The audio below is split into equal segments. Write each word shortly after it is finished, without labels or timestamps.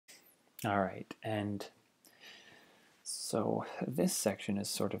All right, and so this section is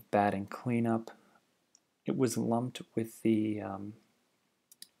sort of batting cleanup. It was lumped with the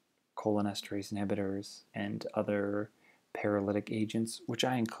cholinesterase inhibitors and other paralytic agents, which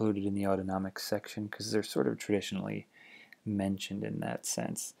I included in the autonomic section because they're sort of traditionally mentioned in that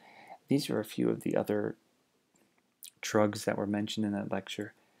sense. These are a few of the other drugs that were mentioned in that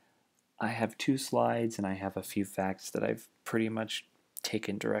lecture. I have 2 slides and I have a few facts that I've pretty much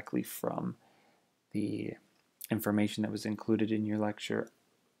taken directly from the information that was included in your lecture.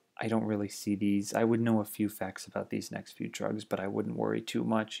 I don't really see these. I would know a few facts about these next few drugs, but I wouldn't worry too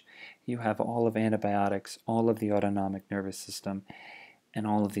much. You have all of antibiotics, all of the autonomic nervous system, and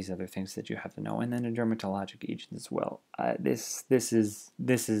all of these other things that you have to know, and then a dermatologic agent as well. These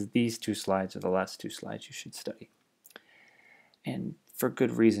 2 slides are the last 2 slides you should study, and for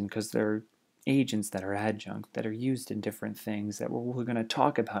good reason, because they're agents that are adjunct that are used in different things that we're going to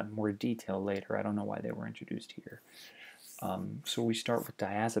talk about in more detail later. I don't know why they were introduced here. So we start with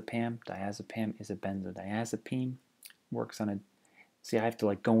diazepam. Diazepam is a benzodiazepine. Works on a... See, I have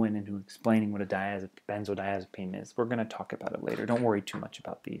to go into explaining what a benzodiazepine is. We're going to talk about it later. Don't worry too much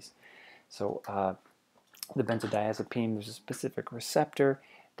about these. So the benzodiazepine, there's a specific receptor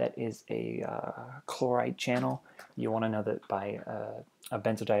that is a chloride channel. You want to know that by a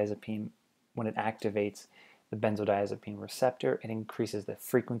benzodiazepine, when it activates the benzodiazepine receptor, it increases the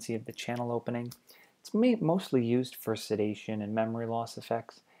frequency of the channel opening. It's mostly used for sedation and memory loss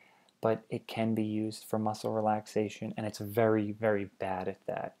effects, but it can be used for muscle relaxation, and it's very, very bad at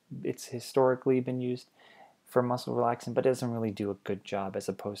that. It's historically been used for muscle relaxant, but it doesn't really do a good job as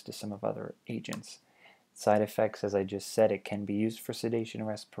opposed to some of other agents. Side effects, as I just said, it can be used for sedation and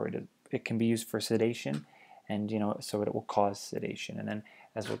respiratory. It can be used for sedation, and so it will cause sedation. And then,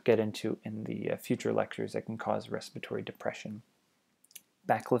 as we'll get into in the future lectures, it can cause respiratory depression.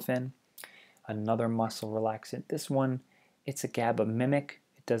 Baclofen, another muscle relaxant. This one, it's a GABA mimic.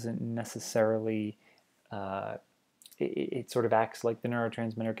 It doesn't necessarily, it sort of acts like the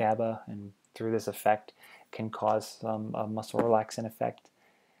neurotransmitter GABA, and through this effect can cause some muscle relaxant effect.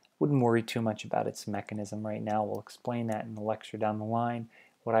 Wouldn't worry too much about its mechanism right now. We'll explain that in the lecture down the line.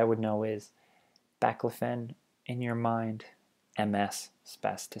 What I would know is baclofen, in your mind, MS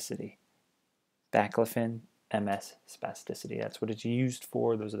spasticity. Baclofen, MS spasticity. That's what it's used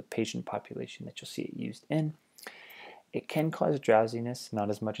for. Those are the patient population that you'll see it used in. It can cause drowsiness, not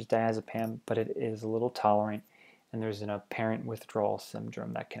as much as diazepam, but it is a little tolerant, and there's an apparent withdrawal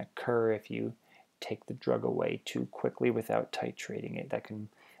syndrome that can occur if you take the drug away too quickly without titrating it. That can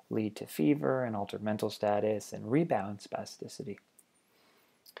lead to fever and altered mental status and rebound spasticity.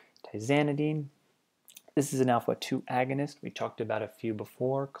 Tizanidine. This is an alpha-2 agonist. We talked about a few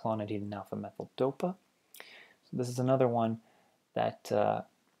before, clonidine and alpha-methyl-dopa. So this is another one that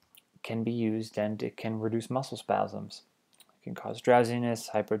can be used, and it can reduce muscle spasms. It can cause drowsiness,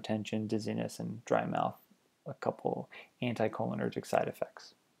 hypertension, dizziness, and dry mouth. A couple anticholinergic side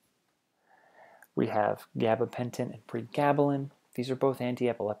effects. We have gabapentin and pregabalin. These are both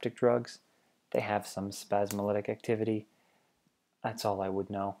anti-epileptic drugs. They have some spasmolytic activity. That's all I would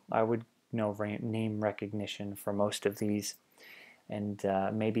know. I would know name recognition for most of these, and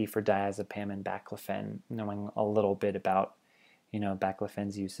maybe for diazepam and baclofen, knowing a little bit about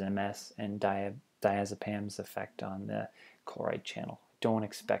baclofen's use in MS and diazepam's effect on the chloride channel. Don't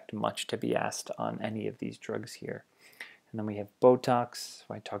expect much to be asked on any of these drugs here. And then we have Botox,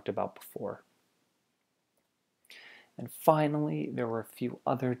 who I talked about before. And finally, there were a few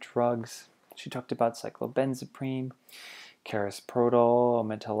other drugs. She talked about cyclobenzaprine, carisoprodol,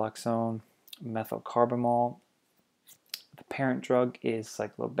 metaloxone, methylcarbamol. The parent drug is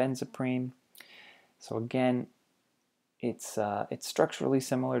cyclobenzaprine. So again, it's structurally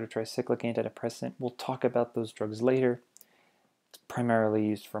similar to tricyclic antidepressant. We'll talk about those drugs later. It's primarily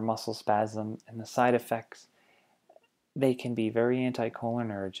used for muscle spasm, and the side effects, they can be very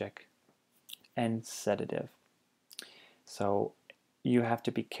anticholinergic and sedative. So you have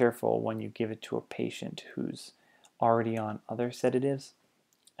to be careful when you give it to a patient who's already on other sedatives.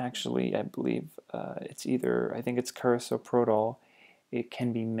 Actually, I believe it's either, I think it's carisoprodol. It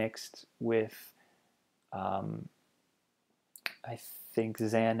can be mixed with, I think,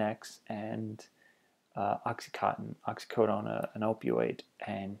 Xanax and oxycodone, an opioid,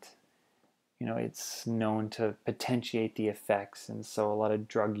 and it's known to potentiate the effects, and so a lot of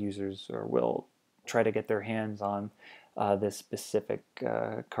drug users will try to get their hands on this specific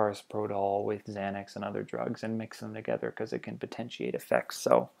carisoprodol with Xanax and other drugs and mix them together because it can potentiate effects.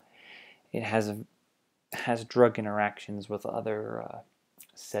 So it has drug interactions with other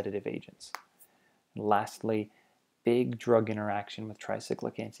sedative agents. And lastly, big drug interaction with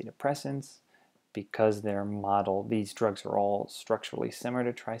tricyclic antidepressants. Because these drugs are all structurally similar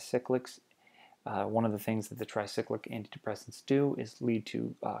to tricyclics. One of the things that the tricyclic antidepressants do is lead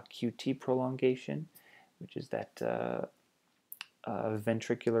to QT prolongation, which is that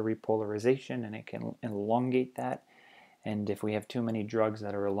ventricular repolarization, and it can elongate that. And if we have too many drugs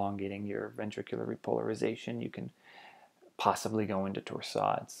that are elongating your ventricular repolarization, you can possibly go into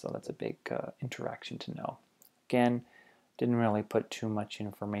torsades. So that's a big interaction to know. Again, didn't really put too much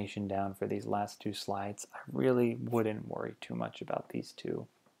information down for these last two slides. I really wouldn't worry too much about these two.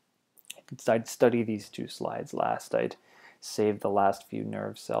 I'd study these two slides last. I'd save the last few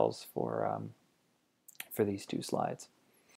nerve cells for these two slides.